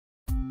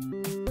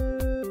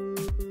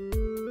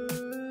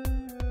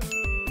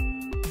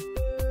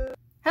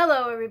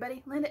Hello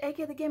everybody, Linda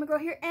aka the Gamer Girl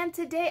here, and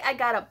today I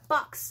got a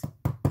box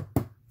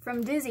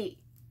from Dizzy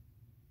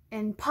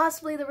and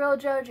possibly the real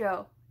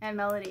JoJo and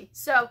Melody.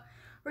 So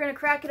we're gonna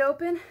crack it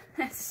open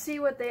and see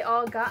what they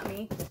all got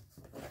me.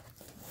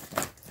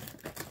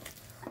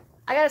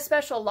 I got a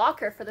special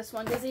locker for this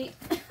one, Dizzy.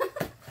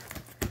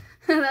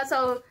 That's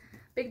how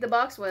big the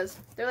box was.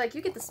 They're like,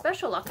 you get the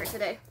special locker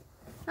today.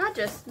 Not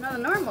just the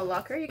normal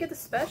locker, you get the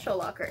special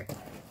locker.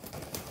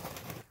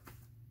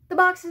 The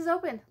box is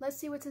open. Let's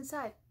see what's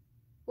inside.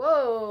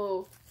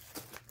 Whoa.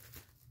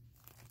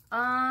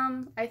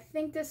 I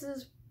think this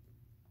is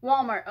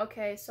Walmart.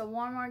 Okay, so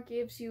Walmart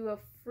gives you a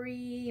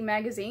free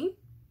magazine.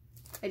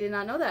 I did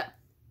not know that.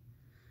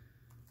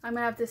 I'm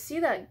gonna have to see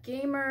that.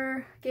 Game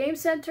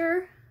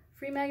Center,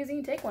 free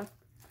magazine, take one.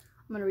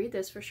 I'm gonna read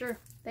this for sure.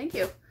 Thank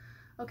you.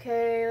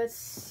 Okay, let's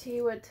see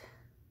what...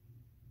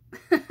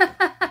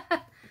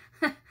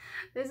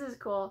 This is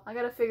cool. I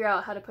gotta figure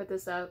out how to put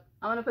this up.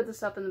 I'm gonna put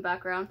this up in the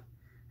background.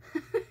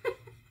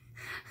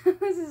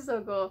 This is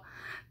so cool.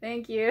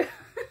 Thank you.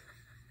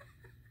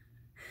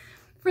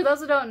 For those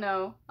who don't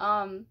know,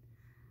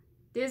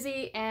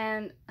 Dizzy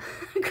and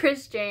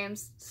Chris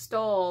James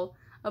stole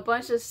a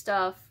bunch of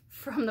stuff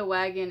from the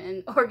wagon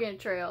in Oregon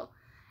Trail.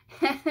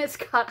 And it's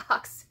got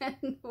oxen.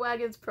 The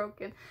wagon's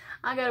broken.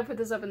 I gotta put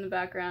this up in the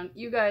background.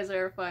 You guys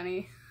are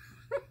funny.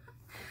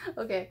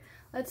 Okay,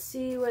 let's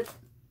see what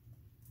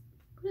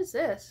is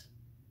this?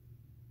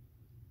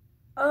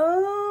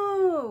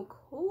 Oh,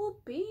 cool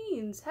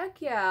beans.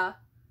 Heck yeah.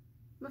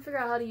 I'm gonna figure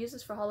out how to use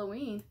this for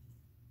Halloween.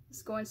 This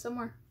is going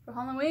somewhere for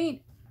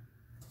Halloween.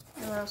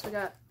 And what else we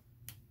got?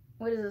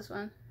 What is this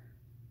one?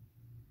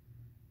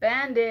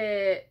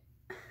 Bandit.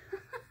 Look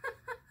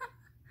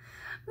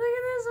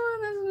at this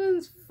one. This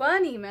one's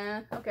funny,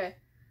 man. Okay.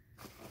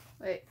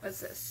 Wait,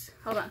 what's this?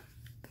 Hold on.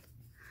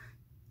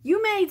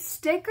 You made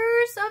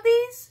stickers of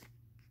these?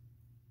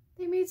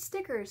 They made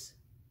stickers.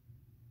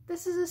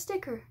 This is a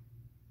sticker.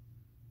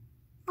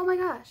 Oh my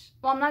gosh.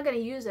 Well, I'm not gonna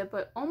use it,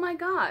 but oh my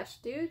gosh,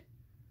 dude.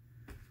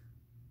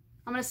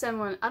 I'm gonna send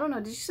one. I don't know.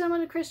 Did you send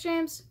one to Chris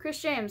James?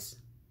 Chris James,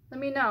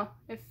 let me know.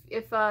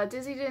 If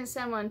Dizzy didn't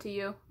send one to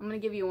you, I'm gonna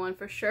give you one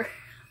for sure.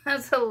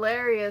 That's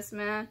hilarious,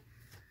 man.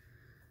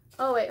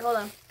 Oh wait, hold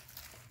on.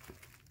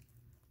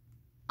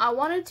 I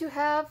wanted to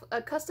have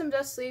a custom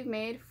dust sleeve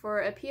made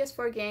for a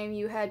PS4 game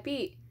you had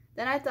beat.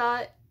 Then I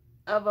thought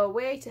of a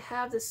way to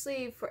have the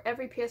sleeve for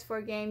every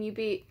PS4 game you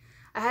beat.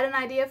 I had an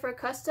idea for a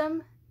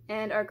custom,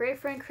 and our great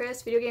friend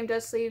Chris, Video Game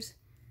Dust Sleeves,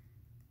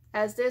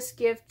 as this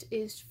gift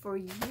is for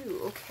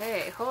you.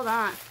 Okay, hold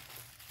on.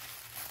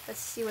 Let's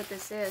see what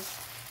this is.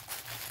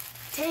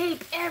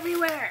 Tape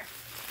everywhere!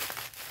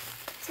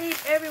 Tape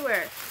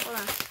everywhere. Hold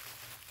on.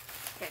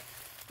 Okay,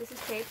 this is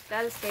tape.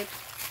 That is tape.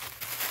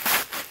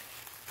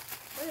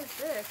 What is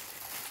this?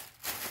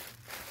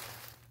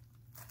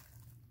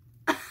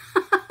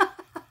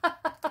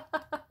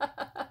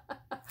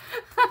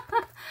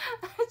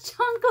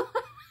 Chancla.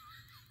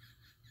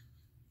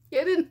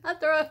 You did not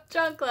throw a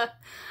chancla.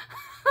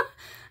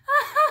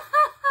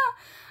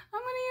 I'm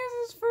gonna use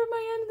this for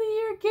my end of the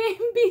year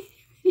game beat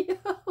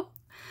video.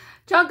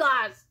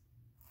 Chanclas!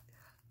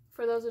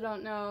 For those who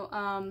don't know,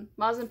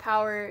 Moz and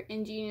Power,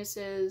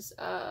 Ingeniuses,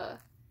 and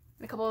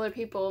a couple other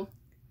people,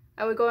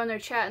 I would go in their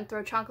chat and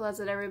throw chanclas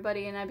at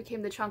everybody, and I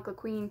became the chancla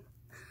queen.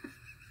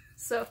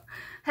 So,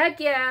 heck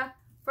yeah,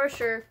 for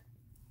sure.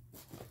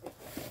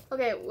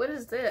 Okay, what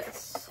is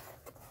this?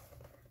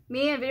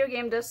 Me and Video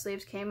Game Dust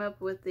Sleeves came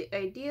up with the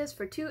ideas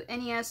for 2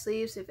 NES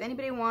sleeves. If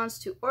anybody wants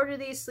to order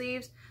these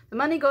sleeves, the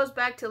money goes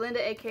back to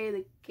Linda, aka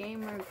the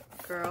Gamer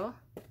Girl.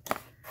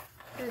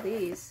 What are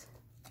these?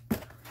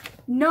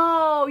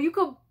 No, you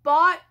could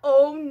buy.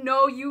 Oh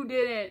no, you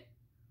didn't.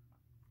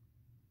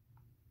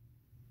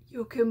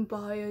 You can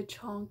buy a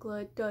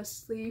chancla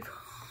dust sleeve.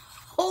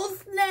 Oh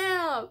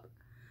snap!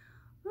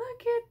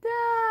 Look at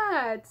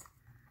that.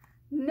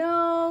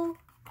 No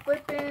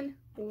flippin'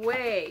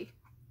 way.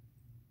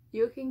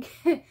 You can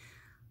get...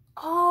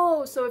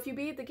 Oh, so if you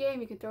beat the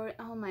game, you can throw it...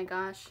 Oh my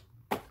gosh.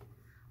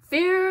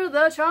 Fear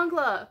the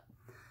chancla!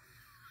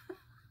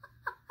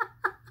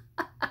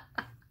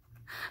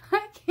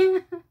 I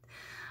can't.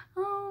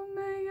 Oh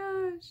my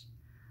gosh.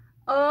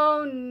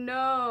 Oh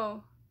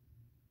no.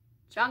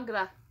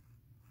 Chancla.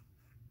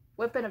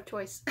 Weapon of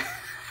choice.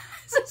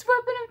 This is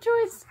weapon of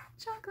choice.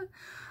 Chancla.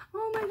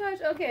 Oh my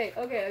gosh. Okay,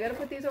 okay. I gotta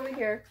put these over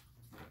here.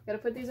 Gotta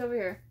put these over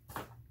here.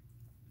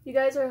 You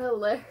guys are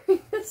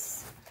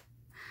hilarious.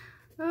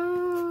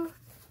 Oh,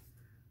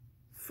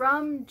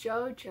 from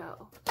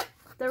JoJo,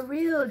 the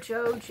real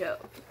JoJo.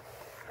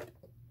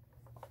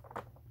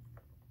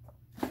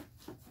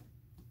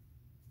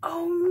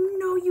 Oh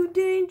no, you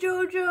didn't,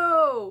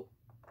 JoJo.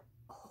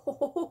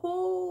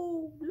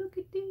 Oh, look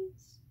at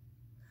this.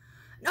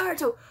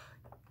 Naruto,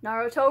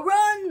 Naruto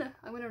run.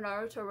 I'm gonna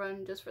Naruto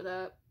run just for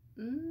that.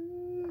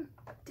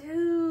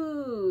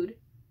 Dude,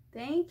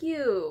 thank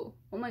you.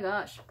 Oh my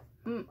gosh.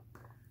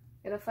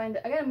 Gotta find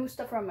it. I gotta move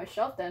stuff around my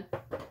shelf then.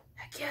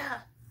 Heck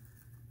yeah.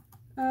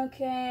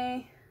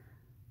 Okay.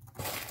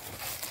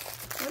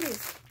 What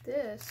is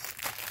this?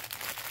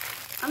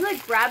 I'm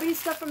like grabbing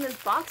stuff from this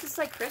box. It's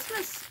like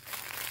Christmas.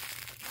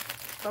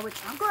 But with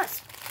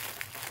chocolates.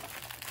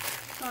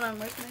 Hold on,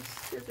 where's my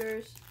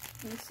scissors?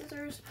 Any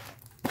scissors?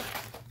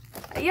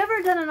 Have you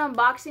ever done an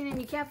unboxing and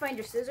you can't find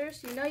your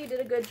scissors? You know you did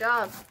a good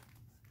job.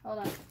 Hold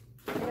on.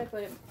 Where did I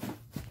put it?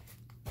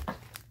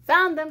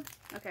 Found them.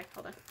 Okay,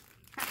 hold on.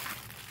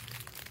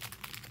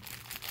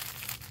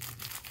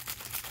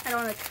 I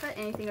don't want to cut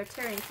anything or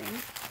tear anything.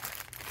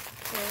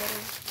 Okay, what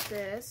is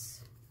this?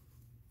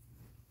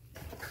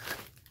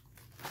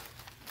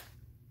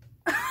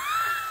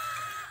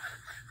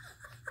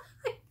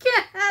 I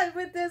can't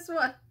with this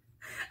one.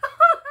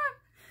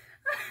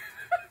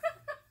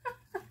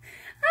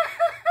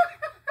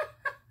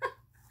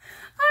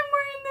 I'm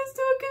wearing this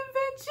to a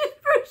convention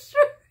for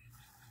sure.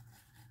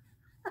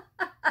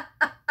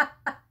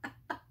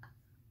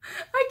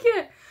 I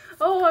can't.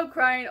 Oh, I'm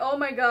crying. Oh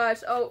my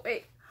gosh. Oh,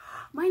 wait.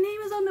 My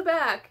name is on the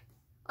back.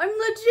 I'm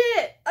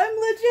legit. I'm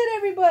legit,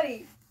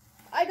 everybody.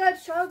 I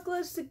got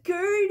chocolate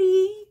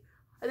security.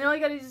 And then all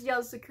you gotta do is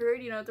yell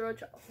security, you know, throw a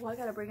oh, I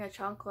gotta bring a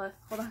chocolate.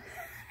 Hold on.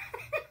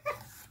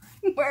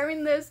 I'm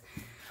wearing this.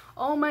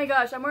 Oh my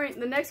gosh, I'm wearing,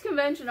 the next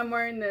convention I'm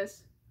wearing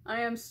this. I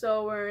am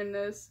so wearing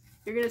this.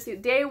 You're gonna see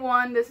day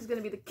one, this is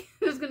gonna be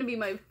this is gonna be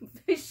my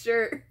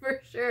shirt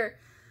for sure.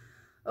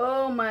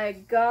 Oh my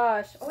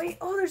gosh. Oh wait,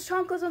 oh there's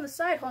chocolates on the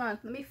side. Hold on,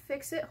 let me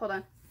fix it. Hold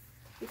on.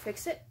 Let me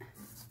fix it.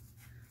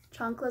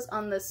 Chocolates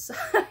on the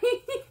side.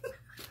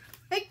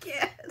 I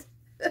can't.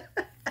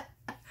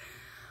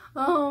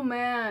 Oh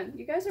man,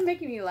 you guys are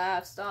making me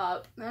laugh.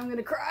 Stop. I'm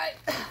gonna cry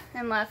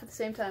and laugh at the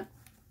same time.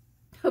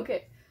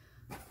 Okay,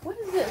 what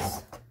is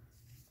this?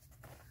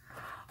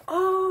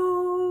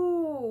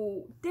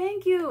 Oh,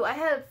 thank you. I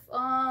have,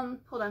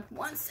 hold on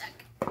one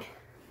sec.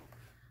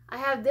 I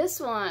have this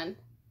one.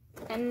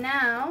 And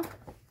now,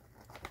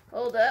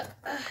 hold up.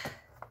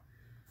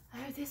 I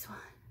have this one.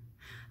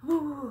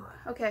 Woo,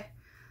 okay.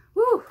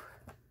 Woo.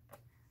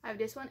 I have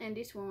this one and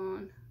this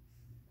one.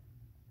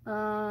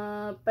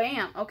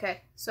 Bam.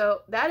 Okay,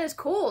 so that is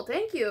cool.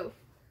 Thank you.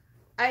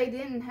 I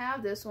didn't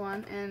have this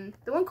one, and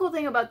the one cool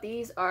thing about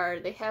these are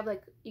they have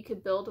like, you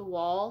could build a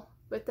wall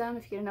with them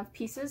if you get enough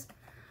pieces.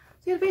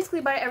 So you gotta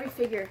basically buy every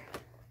figure.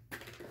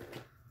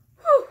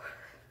 Whew.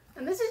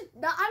 And this is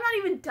not, I'm not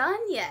even done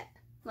yet.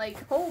 Like,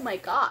 oh my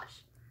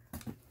gosh.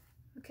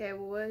 Okay,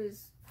 well, what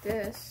is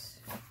this?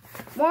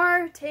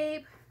 More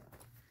tape.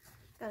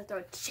 Gotta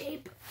throw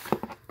tape.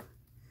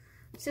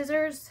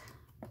 Scissors.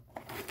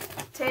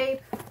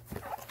 Tape.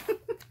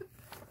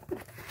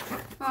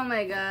 Oh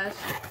my gosh.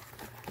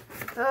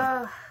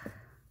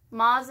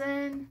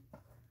 Mazin.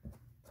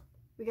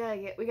 We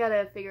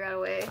gotta figure out a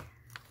way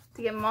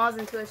to get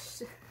Mazin to a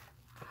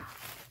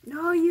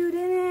No, you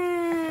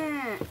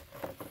didn't.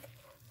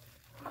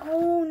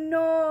 Oh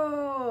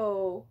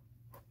no.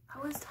 I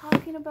was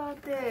talking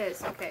about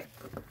this. Okay.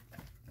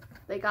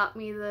 They got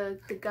me the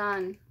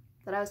gun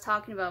that I was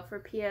talking about for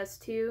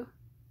PS2.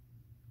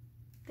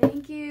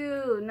 Thank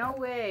you. No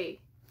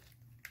way.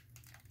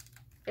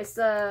 It's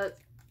the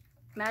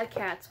Mad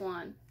Catz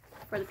one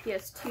for the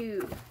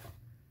PS2.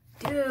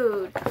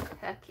 Dude.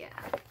 Heck yeah.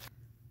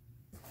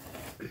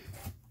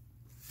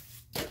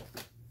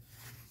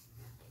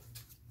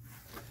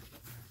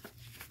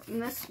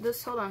 And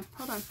this, hold on.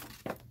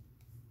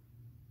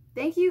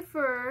 Thank you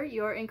for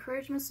your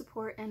encouragement,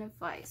 support, and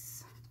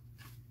advice.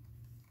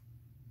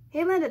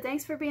 Hey Linda,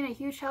 thanks for being a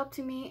huge help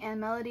to me and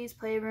Melody's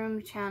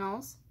Playroom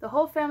channels. The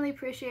whole family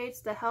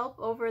appreciates the help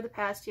over the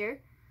past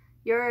year.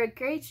 You're a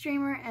great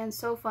streamer and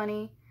so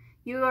funny.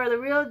 You are the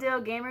real deal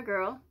gamer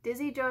girl.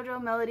 Dizzy,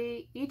 JoJo,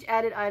 Melody, each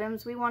added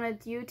items we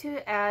wanted you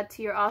to add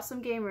to your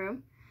awesome game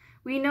room.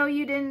 We know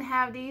you didn't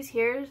have these.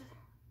 Here's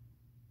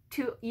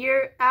to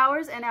your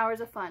hours and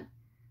hours of fun.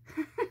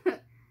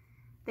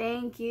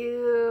 Thank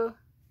you.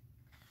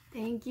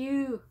 Thank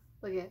you.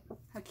 Look at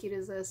how cute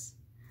is this.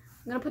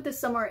 I'm gonna put this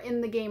somewhere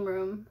in the game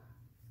room.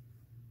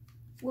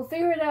 We'll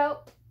figure it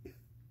out.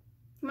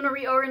 I'm gonna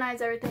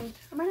reorganize everything.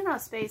 I'm running out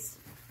of space.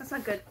 That's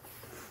not good.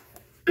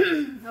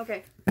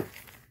 Okay.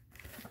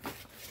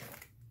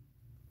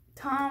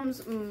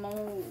 Tom's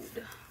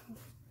mold.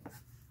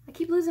 I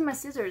keep losing my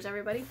scissors,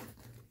 everybody.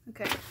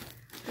 Okay.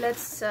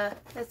 Let's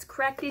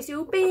crack this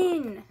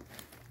open.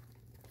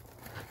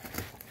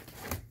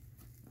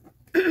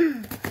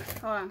 Hold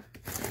on.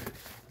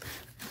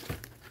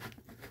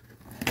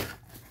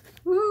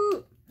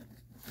 Woo!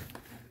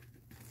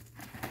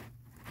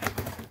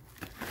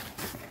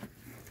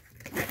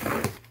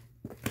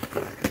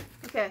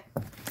 Okay.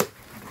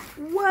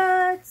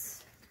 What?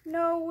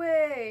 No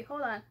way.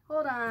 Hold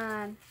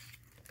on.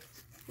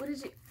 What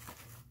did you...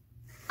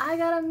 I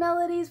got a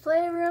Melody's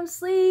Playroom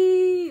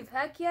sleeve.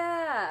 Heck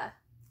yeah.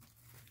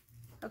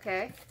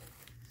 Okay.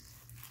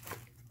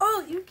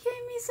 Oh, you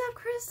gave me some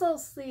crystal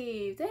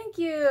sleeve. Thank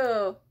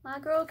you. My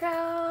girl,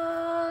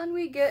 can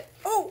we get...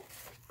 Oh!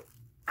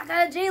 I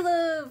got a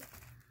J-Love.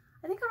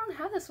 I think I don't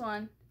have this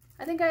one.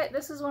 I think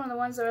this is one of the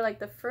ones that are like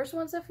the first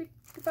ones,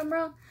 if I'm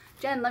wrong.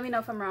 Jen, let me know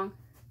if I'm wrong.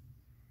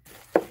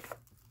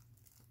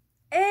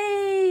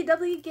 Hey,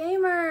 W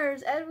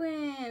Gamers,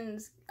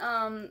 Edwin's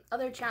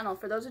other channel.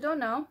 For those who don't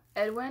know,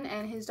 Edwin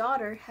and his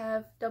daughter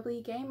have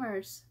W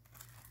Gamers.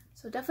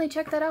 So definitely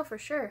check that out for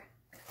sure.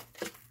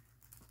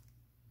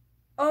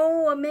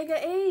 Oh, a Mega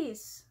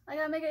Ace. I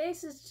got Mega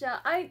Aces.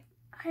 I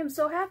am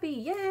so happy.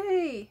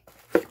 Yay.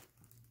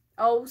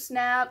 Oh,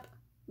 snap.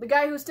 The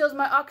guy who steals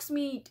my ox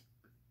meat.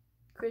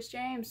 Chris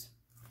James.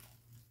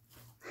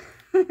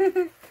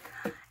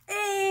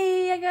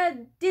 Hey, I got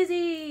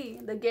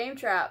Dizzy, the Game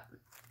Trap.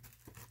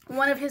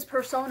 One of his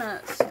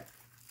personas.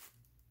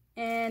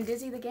 And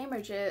Dizzy the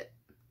Gamer Jit.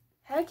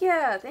 Heck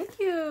yeah, thank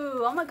you.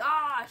 Oh my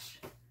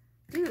gosh.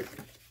 Dude,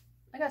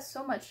 I got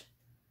so much.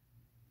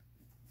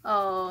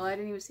 Oh, I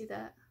didn't even see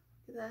that.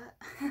 Look at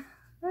that.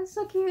 That's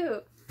so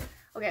cute.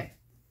 Okay.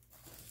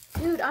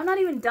 Dude, I'm not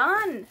even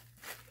done.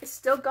 It's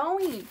still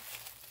going.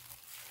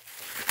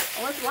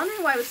 I was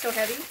wondering why it was so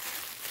heavy.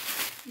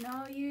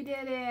 No, you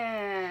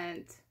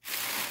didn't.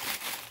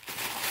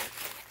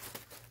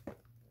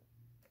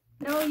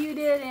 No, you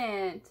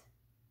didn't.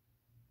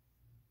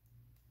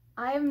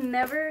 I've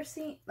never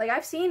seen, like,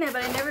 I've seen it,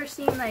 but I've never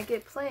seen, like,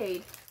 it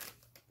played.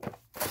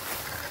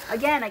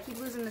 Again, I keep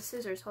losing the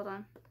scissors. Hold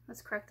on.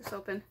 Let's crack this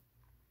open.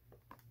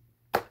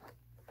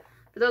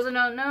 For those who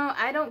don't know,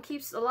 I don't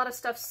keep a lot of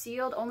stuff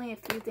sealed. Only a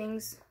few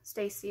things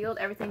stay sealed.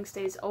 Everything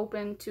stays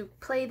open to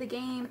play the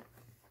game.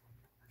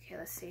 Okay,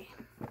 let's see.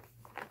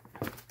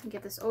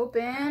 Get this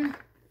open.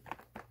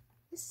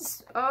 This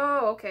is,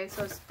 oh, okay,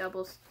 so it's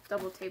double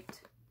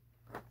taped.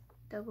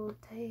 Double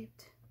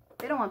taped.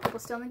 They don't want people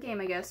stealing the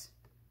game, I guess.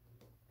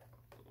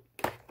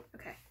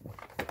 Okay.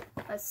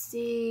 Let's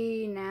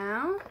see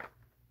now.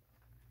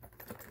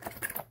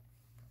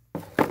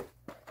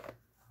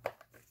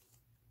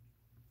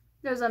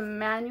 There's a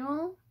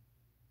manual.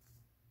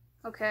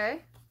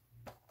 Okay.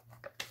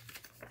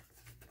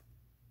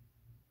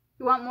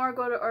 You want more?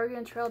 Go to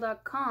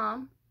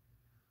OregonTrail.com.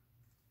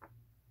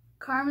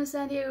 Carmen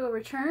Sandiego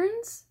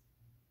returns?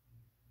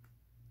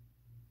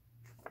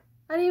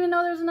 I didn't even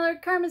know there was another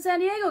Carmen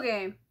Sandiego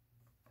game.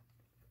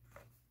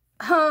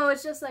 Oh,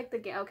 it's just like the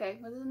game. Okay,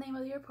 what is the name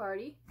of your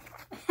party?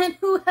 And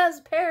who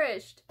has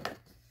perished?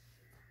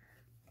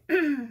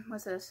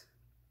 What's this?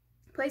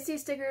 Place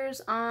these stickers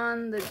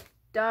on the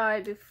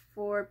die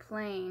before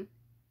playing.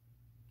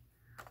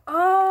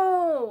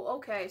 Oh,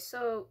 okay.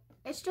 So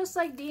it's just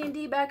like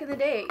D&D back in the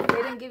day. They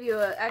didn't give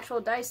you an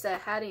actual dice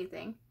that had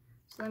anything.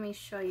 So let me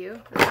show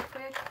you real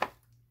quick.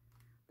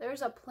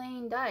 There's a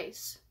plain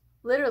dice.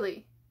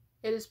 Literally,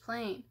 it is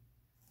plain.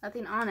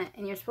 Nothing on it.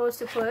 And you're supposed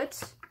to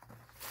put...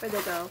 Where'd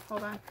they go?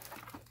 Hold on.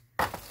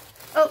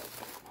 Oh!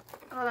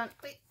 Hold on.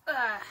 Wait.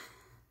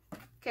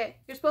 Okay,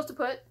 you're supposed to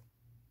put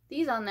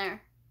these on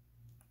there.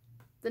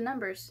 The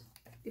numbers.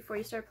 Before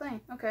you start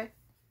playing. Okay.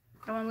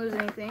 I don't want to lose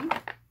anything.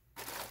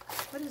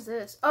 What is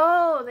this?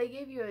 Oh, they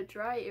gave you a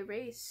dry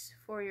erase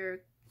for your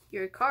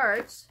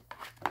cards.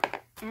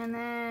 And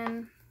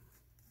then...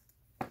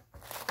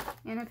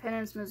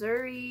 Independence,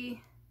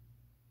 Missouri.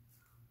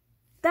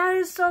 That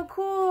is so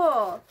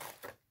cool!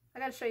 I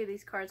gotta show you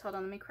these cards. Hold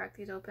on, let me crack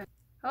these open.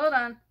 Hold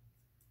on.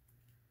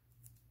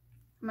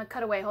 I'm gonna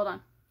cut away, hold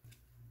on.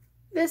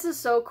 This is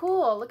so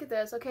cool. Look at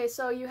this. Okay,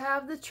 so you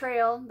have the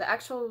trail, the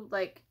actual,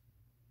 like,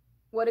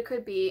 what it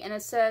could be. And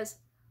it says,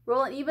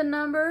 roll an even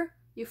number,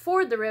 you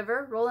ford the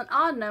river, roll an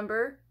odd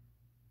number,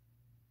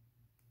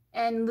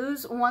 and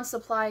lose one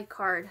supply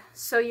card.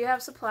 So you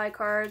have supply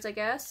cards, I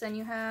guess, and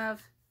you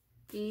have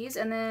these,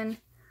 and then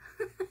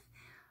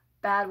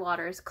Bad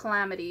Waters,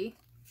 Calamity.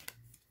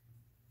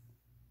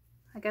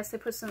 I guess they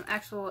put some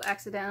actual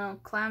accidental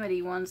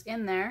Calamity ones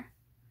in there.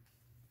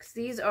 Because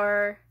these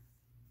are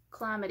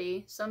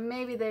Calamity. So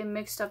maybe they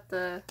mixed up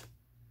the...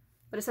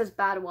 But it says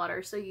Bad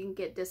Water, so you can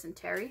get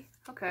dysentery.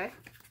 Okay.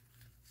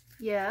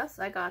 Yes,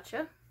 I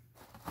gotcha.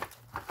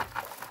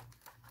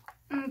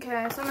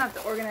 Okay, so I'm gonna have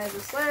to organize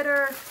this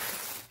later.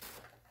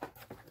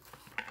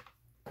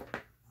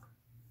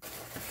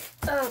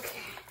 Okay.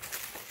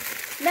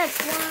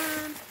 Next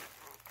one.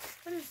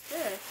 What is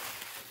this?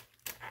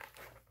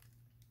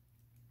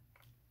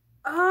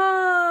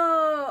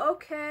 Oh,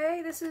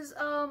 okay. This is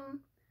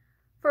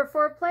for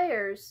 4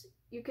 players.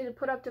 You could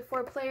put up to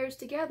 4 players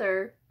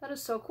together. That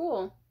is so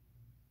cool.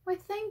 Why,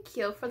 thank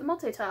you for the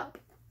multi-top.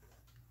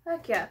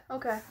 Heck yeah.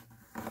 Okay.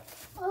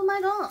 Oh my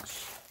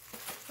gosh.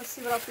 Let's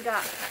see what else we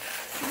got. Let's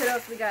see what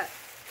else we got.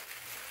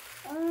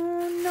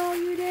 Oh, no,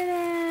 you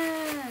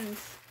didn't.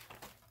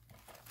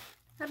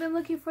 I've been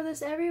looking for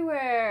this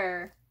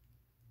everywhere.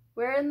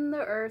 Where in the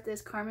earth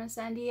is Carmen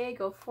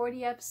Sandiego?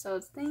 40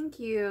 episodes. Thank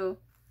you.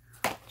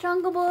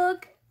 Jungle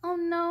Book. Oh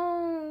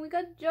no, we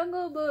got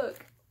Jungle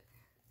Book.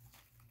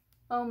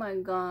 Oh my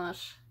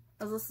gosh.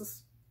 This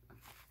is...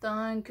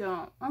 Thank you.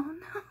 Oh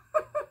no.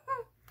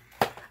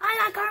 I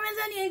got Carmen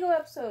Sandiego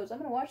episodes. I'm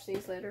gonna watch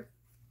these later.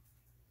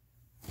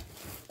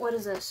 What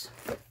is this?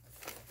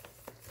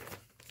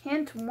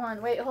 Hint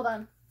 1. Wait, hold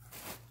on.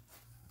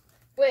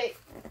 Wait.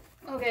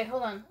 Okay,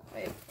 hold on.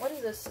 Wait, what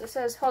is this? It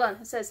says, hold on.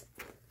 It says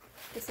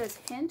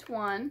hint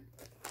 1.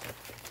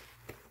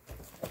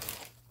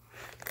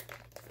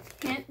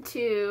 Hint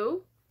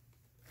 2.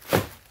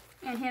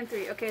 And hint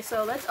 3. Okay,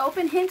 so let's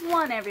open hint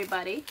 1,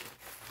 everybody.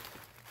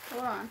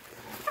 Hold on.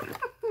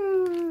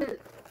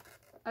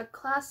 A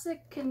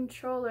classic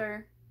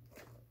controller.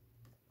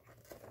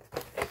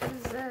 What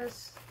is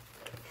this?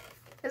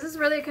 Is this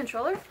really a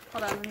controller?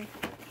 Hold on, let me...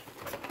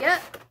 Yeah.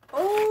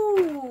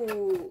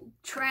 Oh!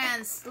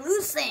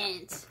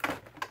 Translucent!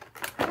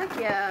 Heck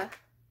yeah.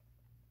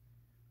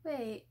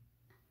 Wait.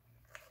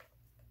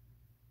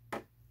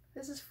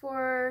 This is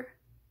for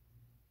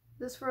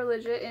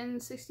legit in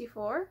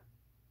 64?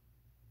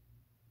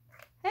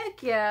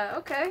 Heck yeah,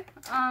 okay.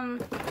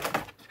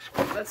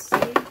 Let's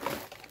see.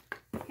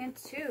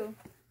 Hint 2.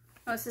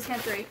 Oh, this is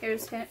hint 3.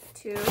 Here's hint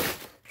 2.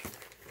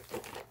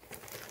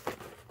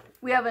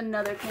 We have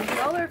another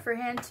controller for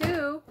hint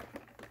 2.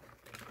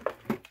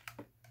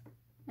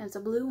 And it's a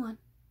blue one.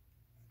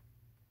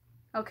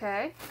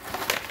 Okay.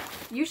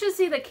 You should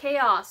see the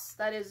chaos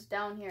that is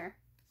down here.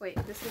 Wait,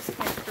 this is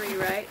hint 3,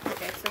 right?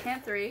 Okay, so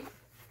hint 3.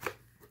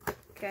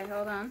 Okay,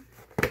 hold on.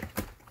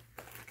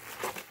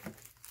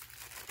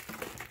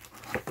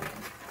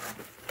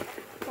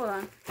 Hold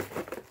on.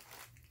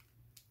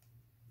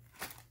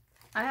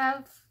 I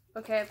have,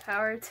 okay,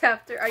 power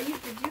adapter. Did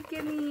you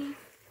give me...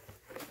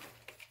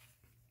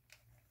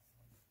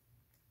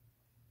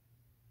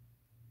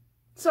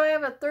 So I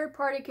have a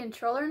third-party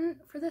controller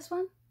for this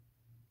one?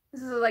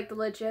 This is like the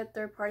legit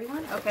third-party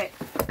one? Okay,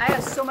 I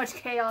have so much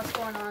chaos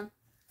going on.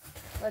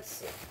 Let's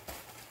see.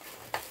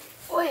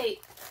 Wait.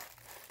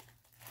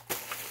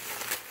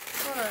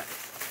 Hold on.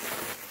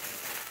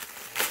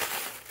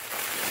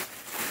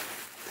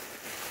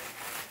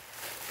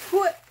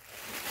 What?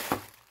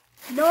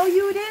 No,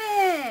 you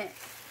didn't!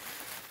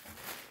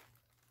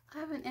 I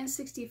have an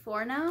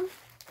N64 now?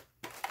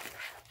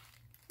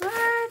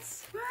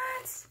 What?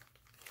 What?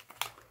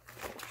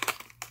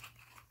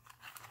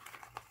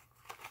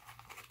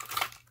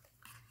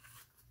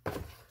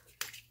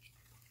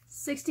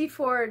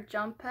 '64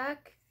 jump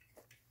pack?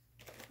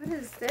 What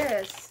is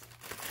this?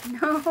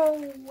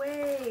 No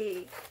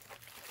way!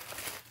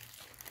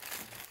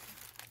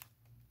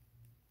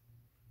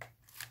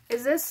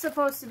 Is this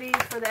supposed to be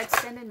for the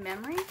extended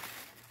memory?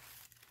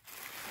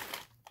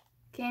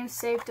 Game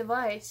save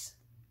device.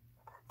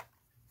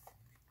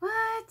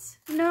 What?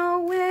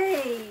 No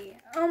way!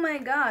 Oh my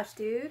gosh,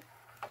 dude.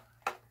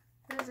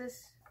 What is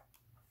this?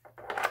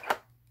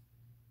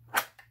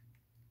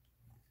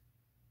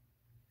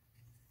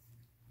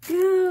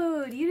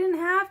 Dude, you didn't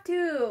have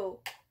to.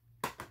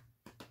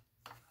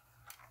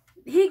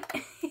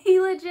 He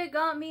legit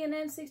got me an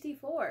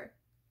N64.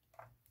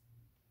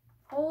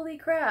 Holy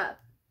crap.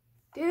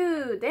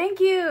 Dude, thank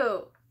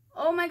you.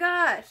 Oh my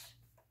gosh.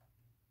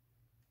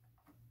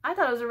 I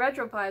thought it was a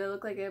RetroPie that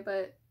looked like it,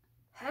 but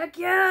heck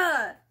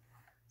yeah.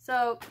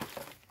 So,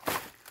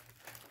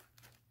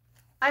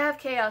 I have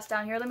chaos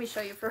down here. Let me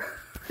show you for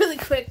really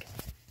quick.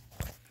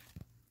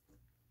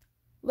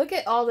 Look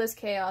at all this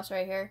chaos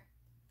right here.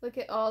 Look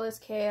at all this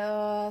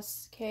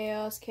chaos,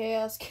 chaos,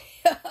 chaos,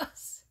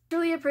 chaos.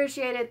 Really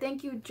appreciate it.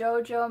 Thank you,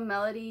 JoJo,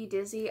 Melody,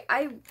 Dizzy.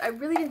 I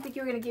really didn't think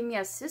you were going to give me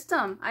a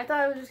system. I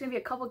thought it was just going to be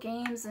a couple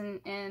games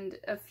and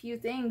a few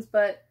things,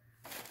 but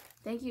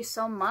thank you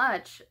so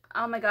much.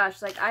 Oh my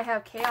gosh, like I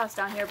have chaos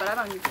down here, but I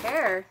don't even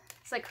care.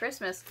 It's like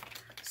Christmas.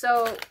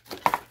 So,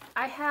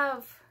 I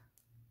have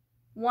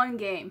one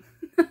game.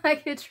 I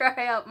could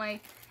try out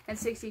my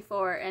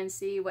N64 and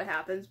see what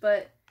happens,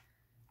 but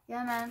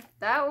yeah, man,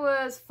 that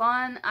was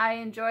fun. I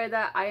enjoyed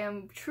that. I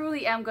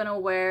truly am gonna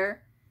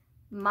wear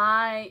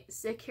my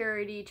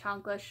security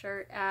chancla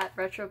shirt at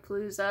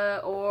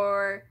Retropalooza,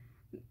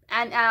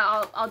 and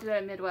I'll do it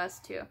at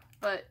Midwest too.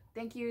 But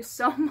thank you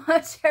so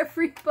much,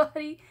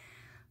 everybody,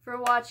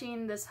 for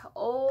watching this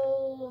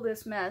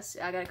mess.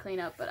 I gotta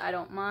clean up, but I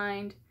don't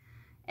mind.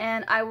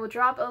 And I will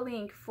drop a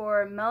link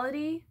for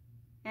Melody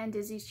and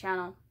Dizzy's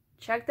channel.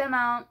 Check them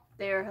out.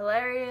 They're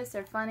hilarious.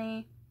 They're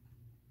funny.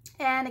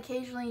 And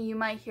occasionally you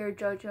might hear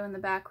JoJo in the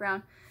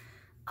background.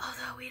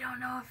 Although we don't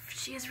know if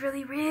she is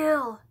really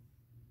real.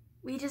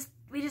 We just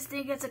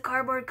think it's a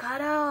cardboard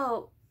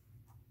cutout.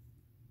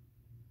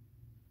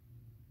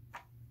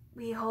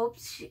 We hope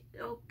she...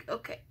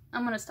 Okay,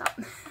 I'm gonna stop.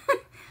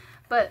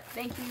 But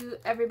thank you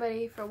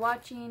everybody for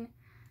watching.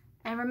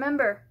 And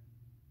remember,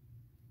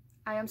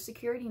 I am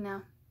security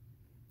now.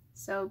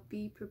 So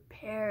be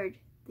prepared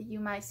that you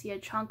might see a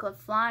chancla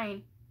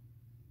flying.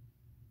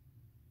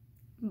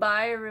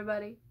 Bye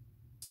everybody.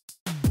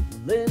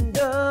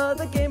 Linda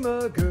the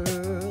gamer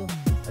girl,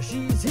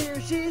 she's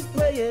here, she's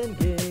playing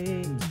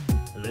games.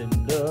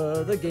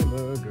 Linda the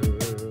gamer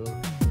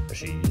girl,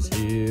 she's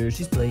here,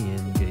 she's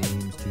playing games.